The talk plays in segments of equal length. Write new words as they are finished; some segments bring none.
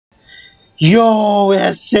Yo,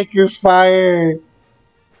 that's Secure Fire.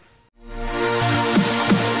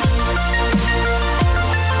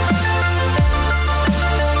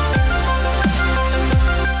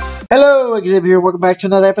 Hello, Exhibit here. Welcome back to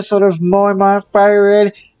another episode of Moemon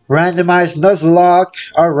FireRed Randomized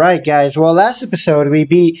Nuzlocke. Alright, guys. Well, last episode we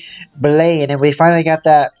beat Blaine and we finally got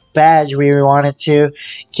that badge we wanted to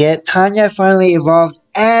get. Tanya finally evolved,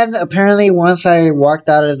 and apparently once I walked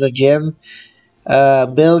out of the gym,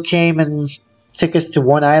 Bill came and took us to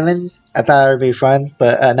one island. I thought it would be fun,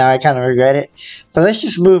 but now I kind of regret it. But let's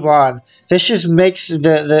just move on. This just makes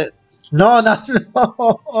the no.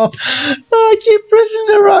 Oh, I keep pressing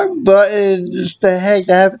the wrong button. Just the heck,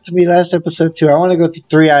 that happened to me last episode too. I want to go to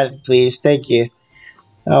 3 islands, please. Thank you.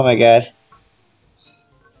 Oh my god.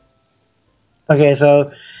 Okay,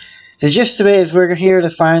 so the gist of it is we're here to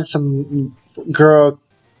find some girl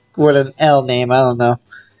with an L name. I don't know.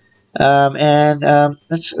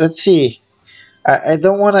 Let's see. I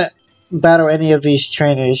don't want to battle any of these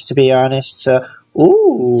trainers, to be honest. So,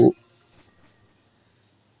 ooh,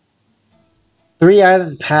 3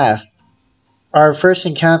 island path. Our first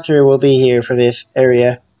encounter will be here for this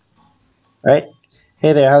area, right?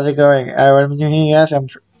 Hey there, how's it going? What I'm doing here, guys? I'm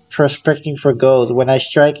prospecting for gold. When I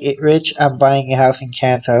strike it rich, I'm buying a house in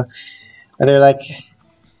Kanto. Are there like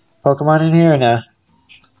Pokemon in here or no?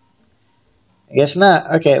 I guess not.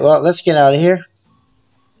 Okay, well, let's get out of here.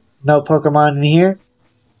 No Pokemon in here.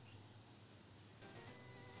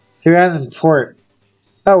 3 island port.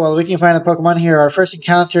 Oh, well, we can find a Pokemon here. Our first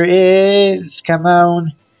encounter is... Come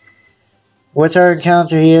on. What's our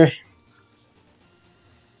encounter here?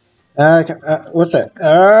 What's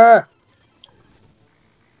that?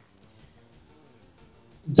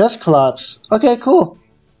 Dusclops. Okay, cool.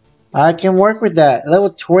 I can work with that.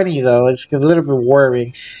 Level 20, though. It's a little bit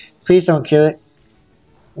worrying. Please don't kill it.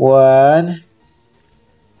 1,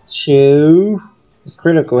 2.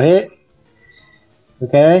 Critical hit.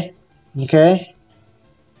 Okay. Okay.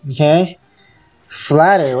 Okay.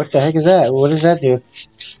 Flatter. What the heck is that? What does that do?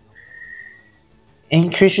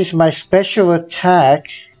 Increases my special attack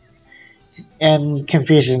and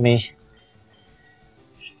confuses me.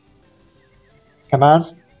 Come on.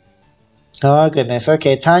 Oh goodness.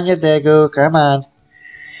 Okay, Tanya Daegu, come on.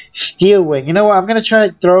 Steel Wing. You know what? I'm gonna try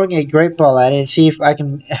throwing a Great Ball at it and see if I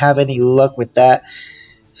can have any luck with that.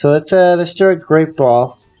 So let's throw a Great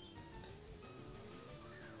Ball.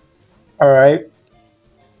 Alright.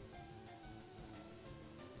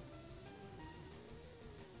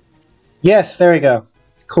 Yes, there we go.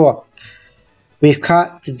 Cool. We've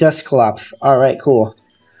caught the Dusclops. Alright, cool.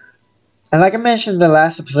 And like I mentioned in the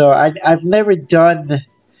last episode, I've never done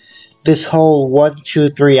this whole 1, 2,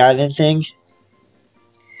 3 island thing.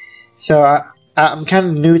 So I'm kind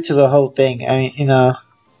of new to the whole thing. I mean, you know,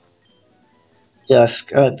 Dusk,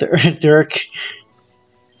 Dirk,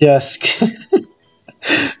 Dusk.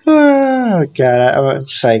 Oh god, I'm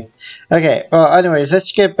psyched. Okay, well, anyways,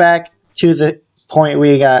 let's get back to the point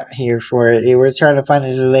we got here for it. We're trying to find a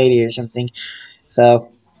lady or something. So,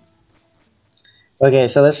 okay,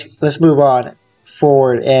 so let's move on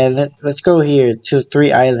forward and let's go here to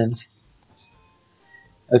 3 islands.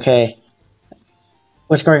 Okay.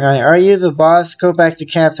 What's going on here? Are you the boss? Go back to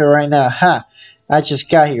Kanto right now. Ha! I just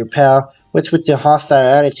got here, pal. What's with the hostile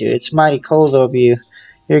attitude? It's mighty cold over you.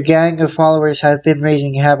 Your gang of followers have been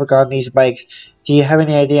raising havoc on these bikes. Do you have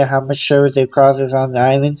any idea how much service they've caused us on the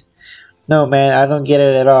island? No, man, I don't get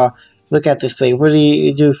it at all. Look at this place. What do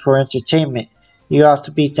you do for entertainment? You ought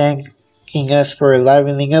to be thanking us for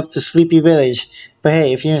livening up the sleepy village. But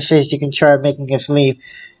hey, if you insist, you can try making us leave.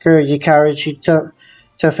 Courage, you cowards, you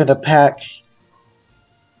tough in the pack.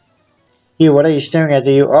 You, what are you staring at?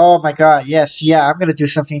 Do you? Oh my god, yes, yeah, I'm gonna do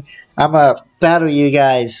something. I'm gonna battle you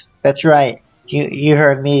guys. That's right. You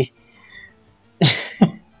heard me.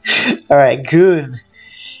 Alright, Goon.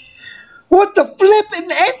 What the flippin'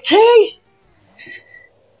 Entei?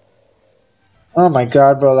 Oh my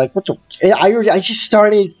god, bro, like, what the... I just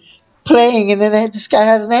started playing and then this guy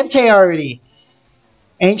has an Entei already.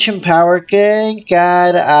 Ancient Power King,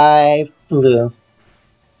 God, I flew.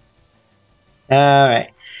 Alright.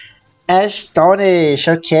 Astonish.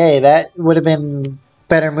 Okay, that would have been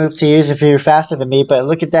better move to use if you were faster than me, but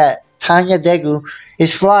look at that. Tanya Daegu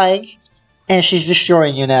is flying, and she's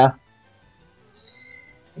destroying you now.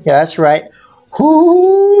 Yeah, that's right.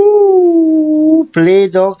 Ooh,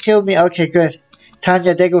 please don't kill me. Okay, good.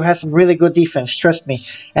 Tanya Daegu has some really good defense, trust me.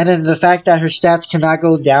 And then the fact that her stats cannot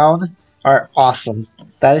go down are awesome.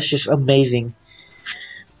 That is just amazing.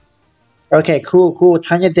 Okay, cool, cool.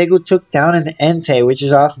 Tanya Daegu took down an Entei, which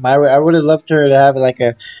is awesome. I would have loved her to have like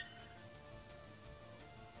a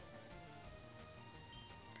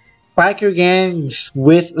biker gangs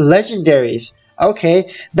with legendaries.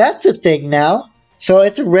 Okay, that's a thing now. So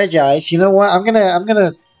it's a Regice. You know what? I'm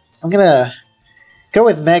gonna go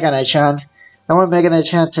with Mega Knight-chan. I want Mega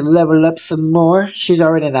Knight-chan to level up some more. She's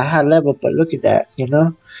already in a high level, but look at that, you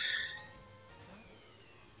know?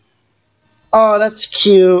 Oh, that's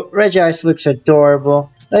cute. Regice looks adorable.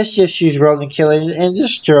 Let's just use Rolling Killer and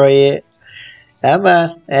destroy it. Come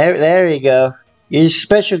on. There we go. Use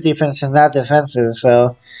special defense and not defensive,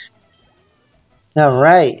 so.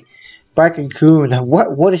 Alright. Barking-kun.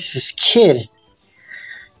 What is this kid?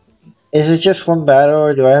 Is it just one battle,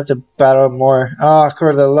 or do I have to battle more? Oh,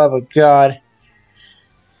 for the love of God.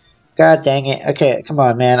 God dang it. Okay, come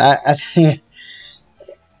on, man.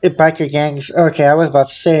 The biker gangs. Okay, I was about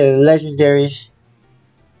to say legendaries.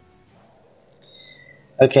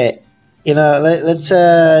 Okay. You know, let's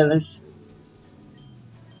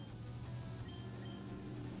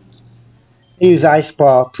use Ice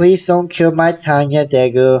Ball. Please don't kill my Tanya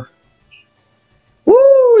Degu.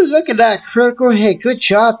 Woo! Look at that critical hit. Good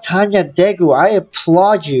job, Tanya Degu. I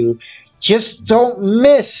applaud you. Just don't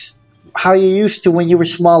miss how you used to when you were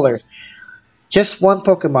smaller. Just one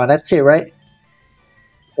Pokemon. That's it, right?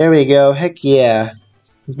 There we go. Heck yeah.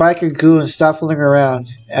 Biker Goon, stop fooling around.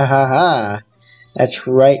 Ahaha. That's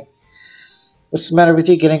right. What's the matter with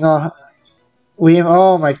you getting all...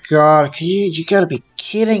 Oh my god. You gotta be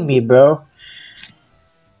kidding me, bro.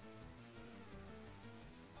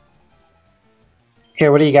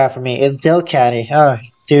 Here, what do you got for me? It's Delcatty. Oh,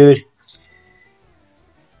 dude.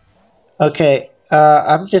 Okay,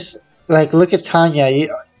 I'm just... Like, look at Tanya.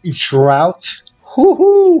 Drought?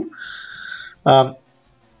 Woohoo!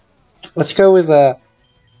 Let's go with,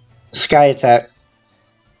 Sky Attack.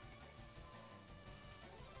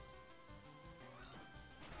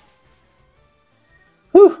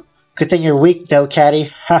 Whew! Good thing you're weak, Delcatty.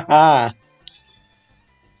 Haha!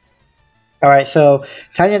 Alright, so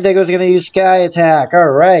Tanya Dego's gonna use Sky Attack.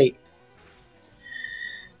 Alright.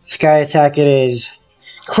 Sky Attack it is.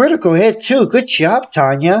 Critical hit too. Good job,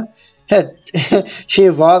 Tanya. She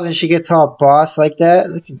evolves and she gets all boss like that.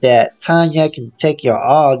 Look at that. Tanya can take you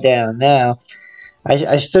all down now.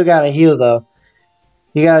 I still gotta heal though.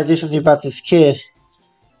 You gotta do something about this kid.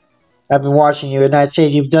 I've been watching you and I'd say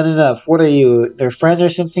you've done enough. What are you, their friend or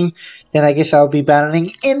something? Then I guess I'll be battling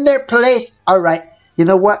in their place. Alright. You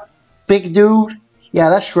know what? Big dude? Yeah,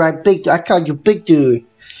 that's right. Big. I called you big dude.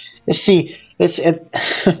 Let's see.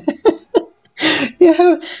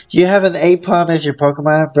 You have an Apom as your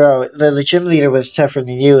Pokemon? Bro, the gym leader was tougher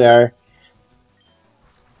than you are.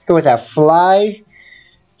 Go with that Fly.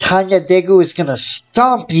 Tanya Degu is gonna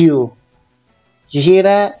stomp you. You hear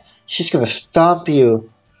that? She's gonna stomp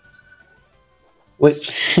you.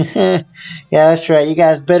 Wait. Yeah, that's right. You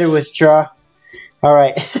guys better withdraw.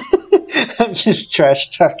 Alright. I'm just trash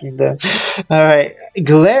talking them. Alright.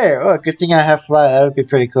 Glare. Oh, good thing I have Fly. That would be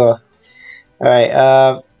pretty cool.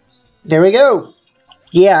 Alright, there we go.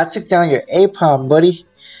 Yeah, I took down your Apom, buddy.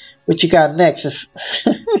 What you got next?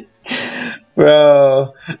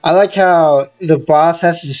 Bro, I like how the boss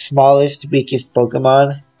has the smallest, weakest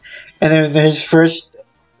Pokemon. And then his first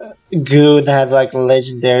goon had like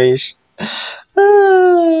legendaries.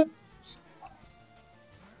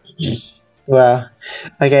 Wow.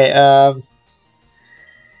 Okay,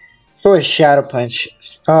 for Shadow Punch.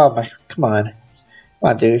 Oh my, come on. Come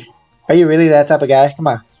on, dude. Are you really that type of guy? Come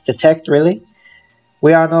on. Detect, really?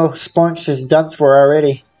 We all know Sponge is done for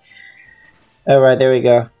already. Alright, there we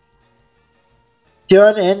go.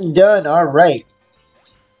 Done and done. Alright.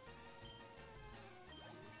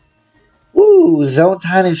 Woo! Zone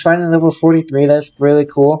Time is finally level 43. That's really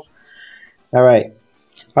cool. Alright.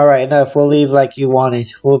 Alright, enough. We'll leave like you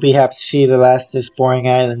wanted. We'll be happy to see the last of this boring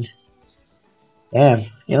island. Damn,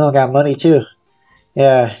 you don't got money too.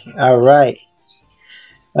 Yeah, alright.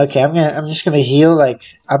 Okay, I'm just gonna heal, like,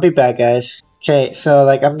 I'll be back, guys. Okay, so,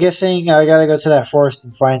 like, I'm guessing I gotta go to that forest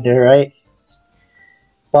and find it, right?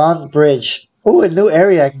 Bond Bridge. Ooh, a new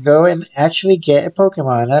area I can go and actually get a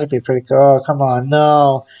Pokemon. That'd be pretty cool. Oh, come on,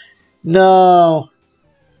 no. No!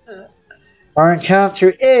 Our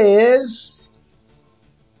encounter is...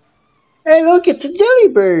 Hey, look, it's a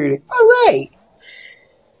Delibird! Alright!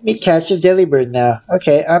 Let me catch a Delibird now.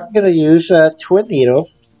 Okay, I'm gonna use Twin Needle.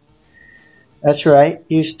 That's right,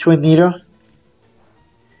 use Twin Needle.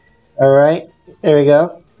 Alright, there we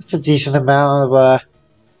go. That's a decent amount of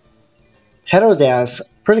Petal Dance.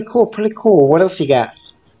 Pretty cool, pretty cool. What else you got?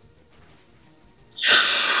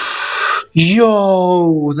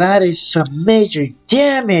 Yo, that is some major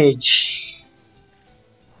damage.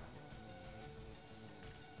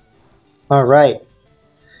 Alright.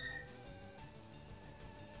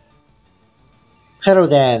 Pedal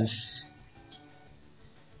dance.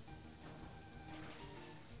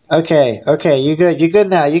 Okay, okay, you're good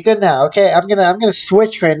now, Okay, I'm gonna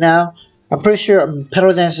switch right now. I'm pretty sure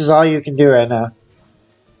pedal dance is all you can do right now.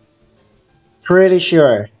 Pretty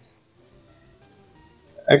sure.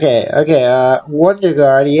 Okay, okay, Wonder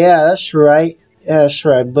Guard, yeah, that's right. Yeah, that's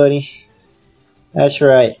right, buddy. That's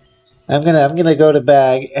right. I'm gonna go to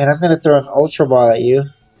bag and I'm gonna throw an Ultra Ball at you.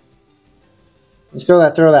 Let's go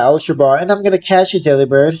and throw that Ultra Ball and I'm gonna catch you,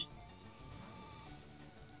 Delibird.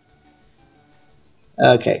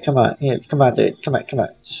 Okay, come on, yeah, come on, dude, come on.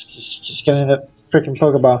 Just get in the freaking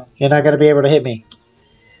Pokeball. You're not gonna be able to hit me.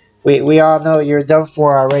 We all know you're done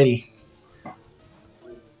for already.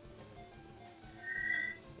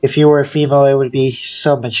 If you were a female, it would be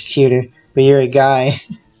so much cuter. But you're a guy,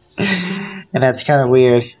 and that's kind of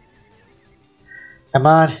weird. Come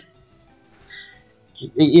on.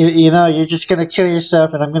 You know, you're just gonna kill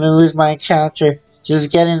yourself, and I'm gonna lose my encounter.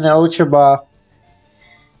 Just get in the Ultra Ball.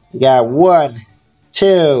 You got 1,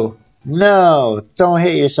 2. No, don't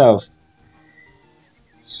hit yourself.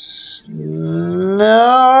 No.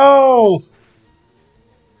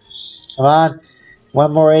 Come on.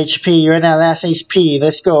 1 more HP. You're in that last HP.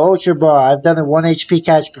 Let's go. Ultra Ball. I've done a 1 HP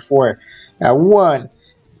catch before. Got 1,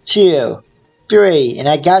 2, 3. And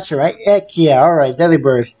I got you, right? Heck yeah. Alright,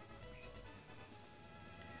 Delibird.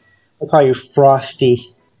 I'll call you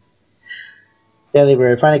Frosty.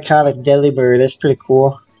 Delibird. Finally caught a Delibird. That's pretty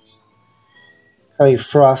cool. Call you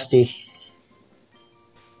Frosty.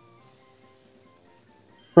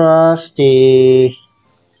 Frosty.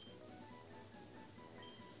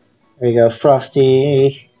 There we go. Frosty.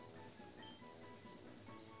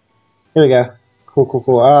 Here we go. Cool, cool,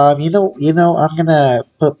 cool. You know, I'm gonna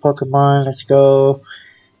put Pokemon. Let's go.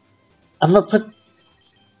 I'm gonna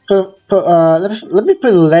let me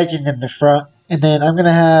put Legend in the front, and then I'm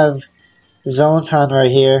gonna have Zonton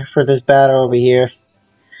right here for this battle over here.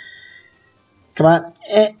 Come on.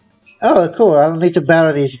 Oh, cool. I don't need to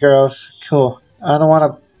battle these girls. Cool. I don't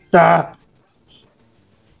want to. Ah.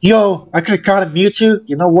 Yo, I could have caught a Mewtwo.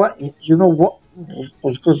 You know what? You know what?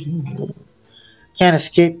 Can't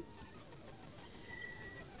escape.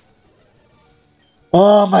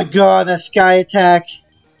 Oh my god, that Sky Attack.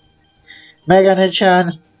 Mega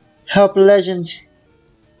Hitchan. Help Legend.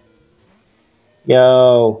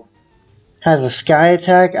 Yo. Has a Sky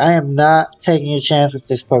Attack? I am not taking a chance with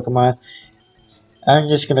this Pokemon. I'm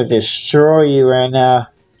just gonna destroy you right now.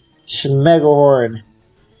 Schmegahorn.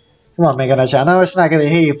 Come on, Mega Hitchan. I know it's not gonna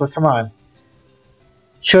hit you, but come on.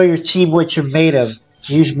 Show your team what you're made of.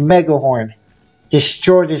 Use Megahorn.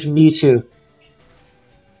 Destroy this Mewtwo.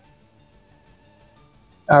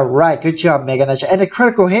 Alright, good job, Mega Hitchan. And a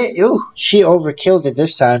critical hit. Ooh, she overkilled it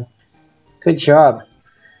this time. Good job.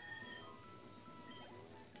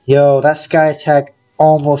 Yo, that Sky Attack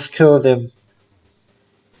almost killed him.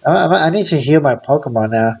 I need to heal my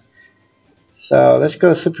Pokemon now. So let's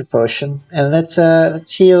go Super Potion and let's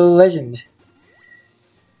heal Legend.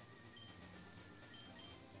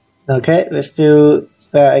 Okay, let's do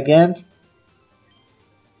that again.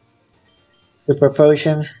 Super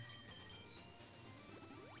Potion.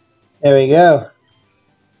 There we go.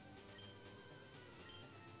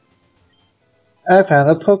 I found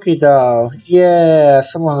a Pokédoll. Yeah,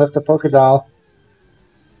 someone left a Pokédoll.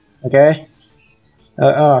 Okay.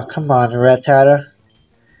 Oh, come on, Rattata.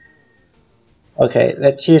 Okay,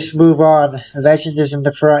 let's just move on. Legend is in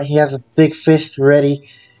the front. He has a big fist ready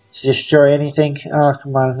to destroy anything. Oh,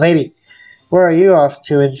 come on. Lady, where are you off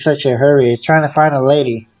to in such a hurry? Trying to find a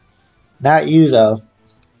lady. Not you, though.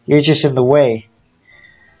 You're just in the way.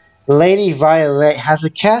 Lady Violet has a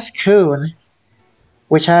Cascoon,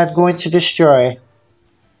 which I'm going to destroy.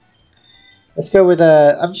 Let's go with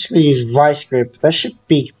I'm just going to use Vice Grip. That should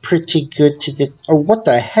be pretty good to oh, what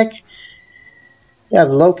the heck? Yeah,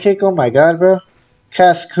 low kick. Oh my god, bro.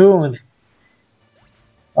 Cascoon.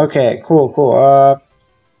 Okay, cool, cool.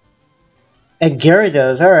 And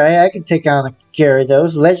Gyarados. Alright, I can take on a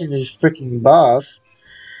Gyarados. Legend is freaking boss.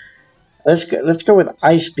 Let's go with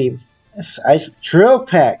Ice Beam. Ice Drill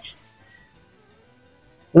Peck.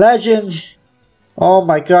 Legend. Oh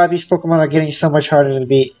my god, these Pokemon are getting so much harder to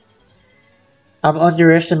beat. I'm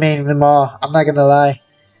underestimating them all. I'm not gonna lie.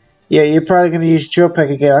 Yeah, you're probably gonna use Drill Peck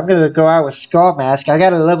again. I'm gonna go out with Skull Mask. I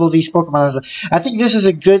gotta level these Pokemon. I think this is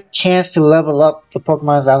a good chance to level up the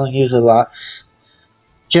Pokemon I don't use a lot.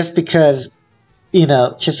 Just because, you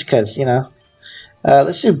know.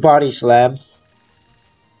 Let's do Body Slam.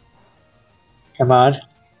 Come on.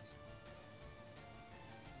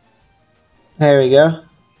 There we go.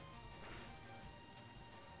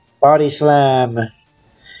 Body Slam.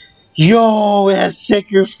 Yo, it has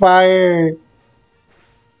Sacred Fire.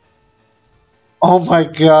 Oh my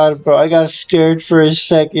god, bro, I got scared for a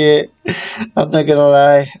second. I'm not gonna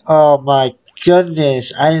lie. Oh my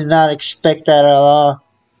goodness, I did not expect that at all.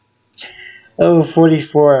 Level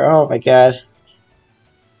 44, oh my god.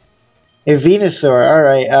 A Venusaur,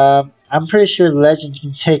 alright, I'm pretty sure Legend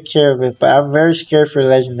can take care of it, but I'm very scared for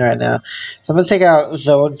Legend right now. So I'm gonna take out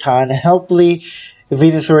Zonton. Hopefully,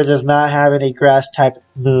 Venusaur does not have any grass type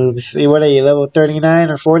moves. What are you, level 39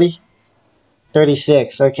 or 40?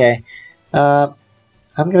 36, okay.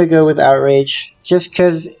 I'm gonna go with Outrage, just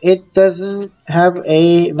because it doesn't have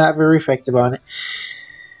a, not very effective on it.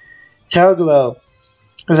 Tailglow.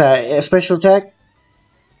 Was that a special attack?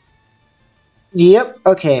 Yep,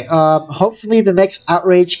 okay. Hopefully the next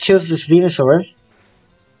Outrage kills this Venusaur.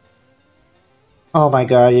 Oh my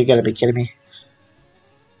god, you gotta be kidding me.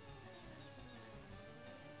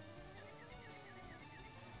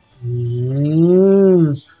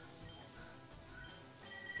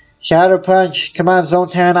 Shadow Punch. Come on,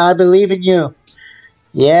 Zontan, I believe in you.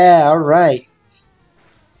 Yeah, alright.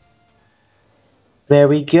 There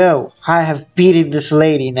we go. I have beaten this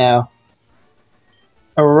lady now.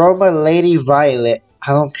 Aroma Lady Violet.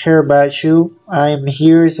 I don't care about you. I am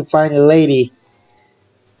here to find a lady.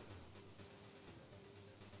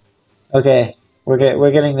 Okay, we're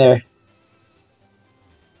getting there.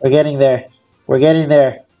 We're getting there. We're getting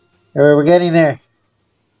there. We're getting there.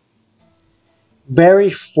 Berry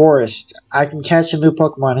Forest. I can catch a new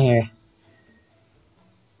Pokemon here.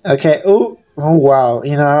 Okay. Ooh. Oh wow.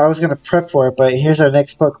 You know, I was gonna prep for it, but here's our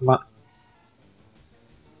next Pokemon.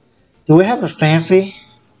 Do we have a Fanfy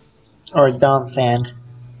or a Dom fan?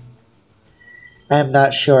 I'm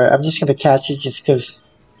not sure. I'm just gonna catch it just because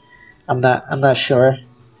I'm not sure.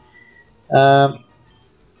 I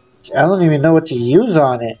don't even know what to use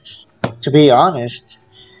on it, to be honest.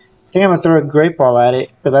 I think I'm gonna throw a Great Ball at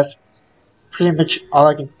it, but that's pretty much all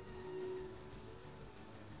I can.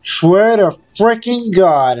 Swear to freaking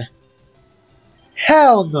God.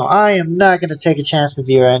 Hell no, I am not gonna take a chance with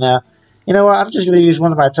you right now. You know what, I'm just gonna use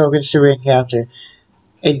one of my tokens to re-encounter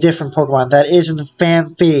a different Pokemon that isn't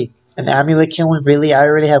Fanfy. An Amulet killing, really? I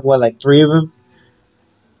already have, what, like 3 of them?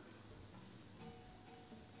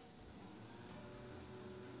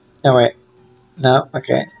 No, wait. No?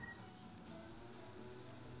 Okay.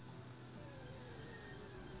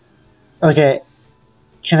 Okay.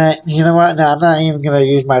 Can I, you know what? No, I'm not even gonna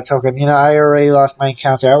use my token. You know, I already lost my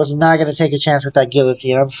encounter. I was not gonna take a chance with that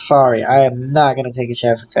guillotine. I'm sorry. I am not gonna take a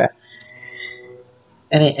chance with that.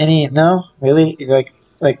 No? Really?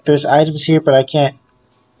 Like, there's items here, but I can't.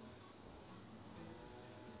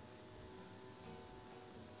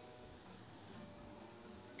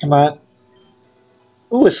 Come on.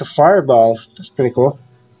 Ooh, it's a fireball. That's pretty cool.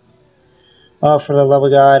 Oh, for the love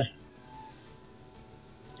of God.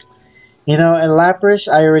 You know, and Lapras,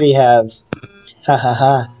 I already have. Ha ha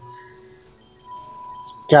ha.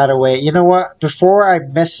 Gotta wait. You know what? Before I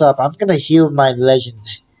mess up, I'm gonna heal my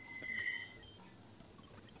legend.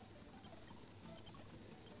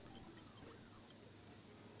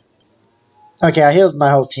 Okay, I healed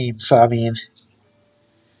my whole team, so I mean.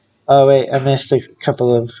 Oh wait, I missed a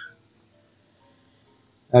couple of.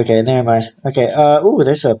 Okay, never mind. Okay, ooh,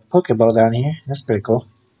 there's a Pokeball down here. That's pretty cool.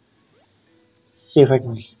 See if I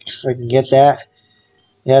can get that.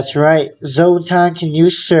 That's right. Zotan can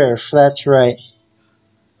use Surf. That's right.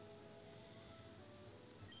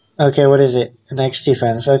 Okay, what is it? An X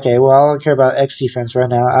defense. Okay, well, I don't care about X defense right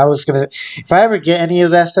now. I was gonna. If I ever get any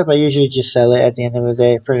of that stuff, I usually just sell it at the end of the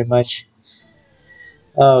day, pretty much.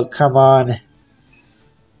 Oh, come on.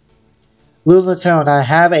 Lunatone. I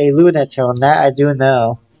have a Lunatone. That I do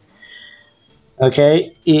know.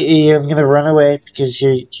 Okay, I'm gonna run away because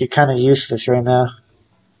you're kind of useless right now.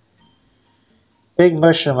 Big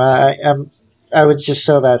Mushroom. I would just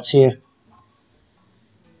sell that to you.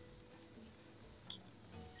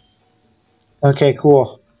 Okay,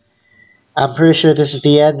 cool. I'm pretty sure this is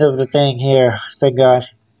the end of the thing here. Thank God.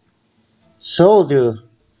 Soldu.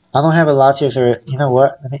 I don't have a Latios or you know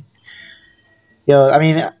what? I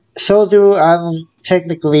mean, Soldu. I don't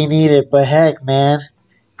technically need it, but heck, man.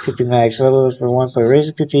 PP Max levels for 1 point.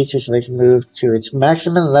 Raise the PP to select move to its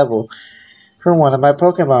maximum level for one of my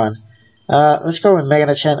Pokemon. Let's go with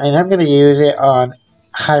Mega Chen, and I'm gonna use it on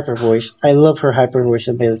Hyper Voice. I love her Hyper Voice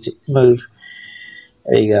ability move.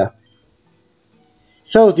 There you go.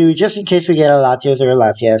 So, dude, just in case we get a Latios or a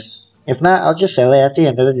Latias. If not, I'll just sell it at the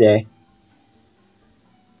end of the day.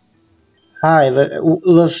 Hi,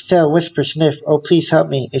 let's tell Whisper Sniff. Oh, please help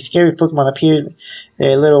me. A scary Pokemon appeared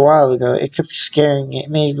a little while ago. It kept scaring me. It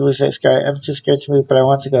made me lose that sky. I'm too scared to move, but I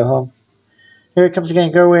want to go home. Here it comes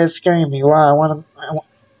again. Go away. It's scaring me. Wow, I want to.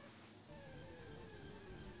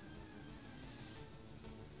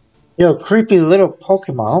 Yo, creepy little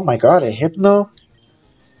Pokemon. Oh my god, a Hypno?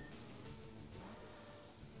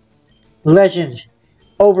 Legend.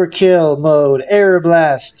 Overkill mode. Air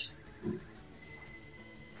Blast.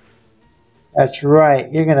 That's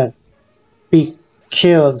right. You're gonna be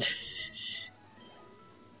killed.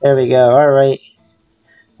 There we go. Alright.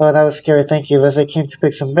 Oh, that was scary. Thank you. As I came to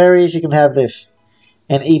pick some berries, you can have this.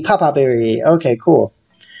 An E-Papa berry. Okay, cool.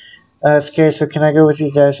 Scary, so can I go with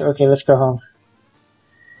you guys? Okay, let's go home.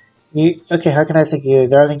 Okay, how can I thank you?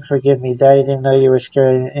 Darling, forgive me. Daddy didn't know you were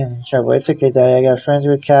scared and in trouble. It's okay, Daddy. I got friends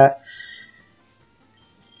with Cat.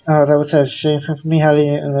 Oh, that was a shame for me. How do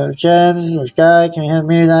you, gems, this guy, can you have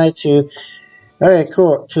me tonight too? Alright,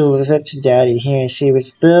 cool. To Daddy. Here, see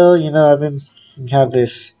what's Bill. You know, I've been, have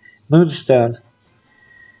this Moonstone.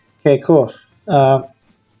 Okay, cool.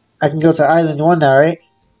 I can go to Island 1 now, right?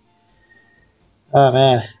 Oh,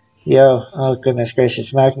 man. Yo, oh, goodness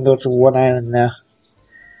gracious. Now I can go to one island now.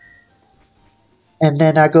 And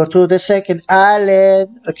then I go to the second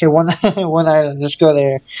island. Okay, one island. Let's go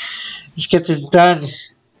there. Let's get this done.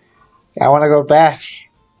 I want to go back.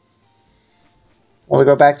 I want to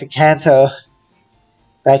go back to Kanto.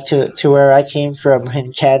 Back to where I came from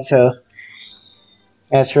in Kanto.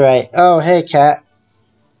 That's right. Oh, hey, Cat.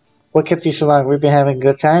 What kept you so long? We've been having a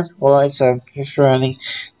good time? Well, it's just running.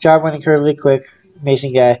 Job went incredibly quick.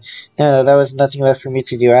 Amazing guy. No, that was nothing left for me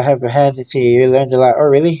to do. I have handed it to you. You learned a lot. Oh,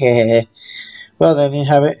 really? Hehehe. Well, then you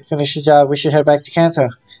haven't finished the job. We should head back to Kanto.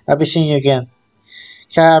 I'll be seeing you again.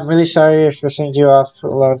 Kat, I'm really sorry for sending you off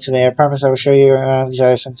alone today. I promise I will show you around these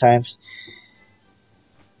areas sometimes.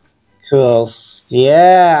 Cool.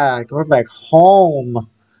 Yeah, going back home.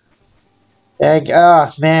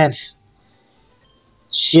 Oh, man.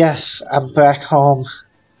 Yes, I'm back home.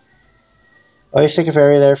 Oh, you took a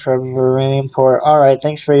ferry there from Marine Port. Alright,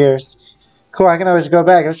 thanks for yours. Cool, I can always go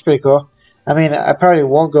back. That's pretty cool. I mean, I probably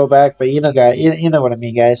won't go back, but you know, guys, you know what I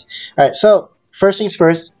mean, guys. Alright, so, first things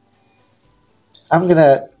first. I'm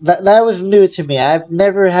gonna... That was new to me. I've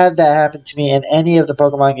never had that happen to me in any of the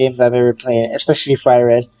Pokemon games I've ever played, especially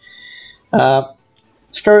FireRed.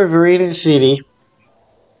 Let's go to Viridian City.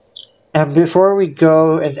 And before we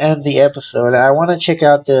go and end the episode, I want to check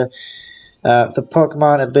out the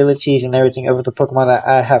Pokemon abilities and everything of the Pokemon that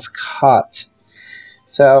I have caught.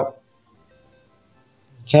 So,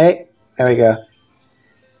 okay, there we go.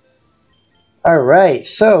 Alright,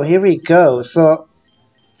 so here we go. So,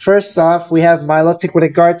 first off, we have Milotic with a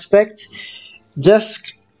Guard Spect,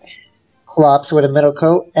 Dusclops with a Metal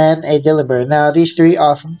Coat, and a Delibird. Now, these three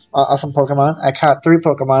awesome Pokemon. I caught 3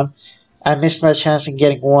 Pokemon. I missed my chance in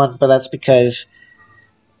getting 1, but that's because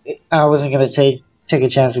I wasn't going to take a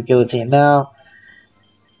chance with Guillotine. Now,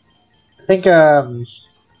 I think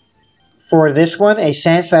for this one, a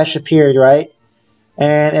Sandslash appeared, right?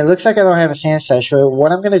 And it looks like I don't have a Sandslash, so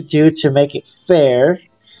what I'm going to do to make it fair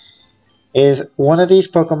is one of these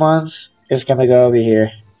Pokemons is going to go over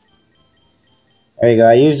here. There you go.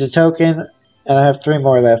 I used a token, and I have 3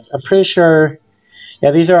 more left. I'm pretty sure...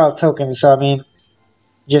 Yeah, these are all tokens, so I mean...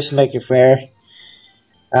 Just to make it fair,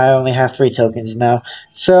 I only have 3 tokens now.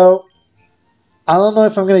 So, I don't know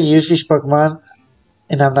if I'm going to use these Pokemon,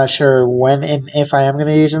 and I'm not sure when and if I am going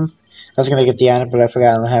to use them. I was going to get the item, but I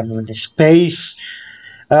forgot I don't have them in the space.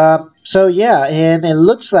 So yeah, and it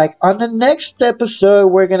looks like on the next episode,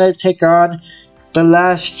 we're going to take on the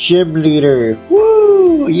last gym leader.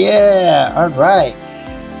 Woo! Yeah! Alright.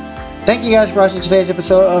 Thank you guys for watching today's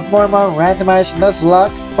episode of Moemon Randomized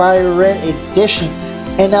Nuzlocke FireRed Edition.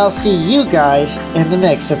 And I'll see you guys in the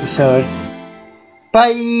next episode.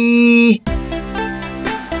 Bye!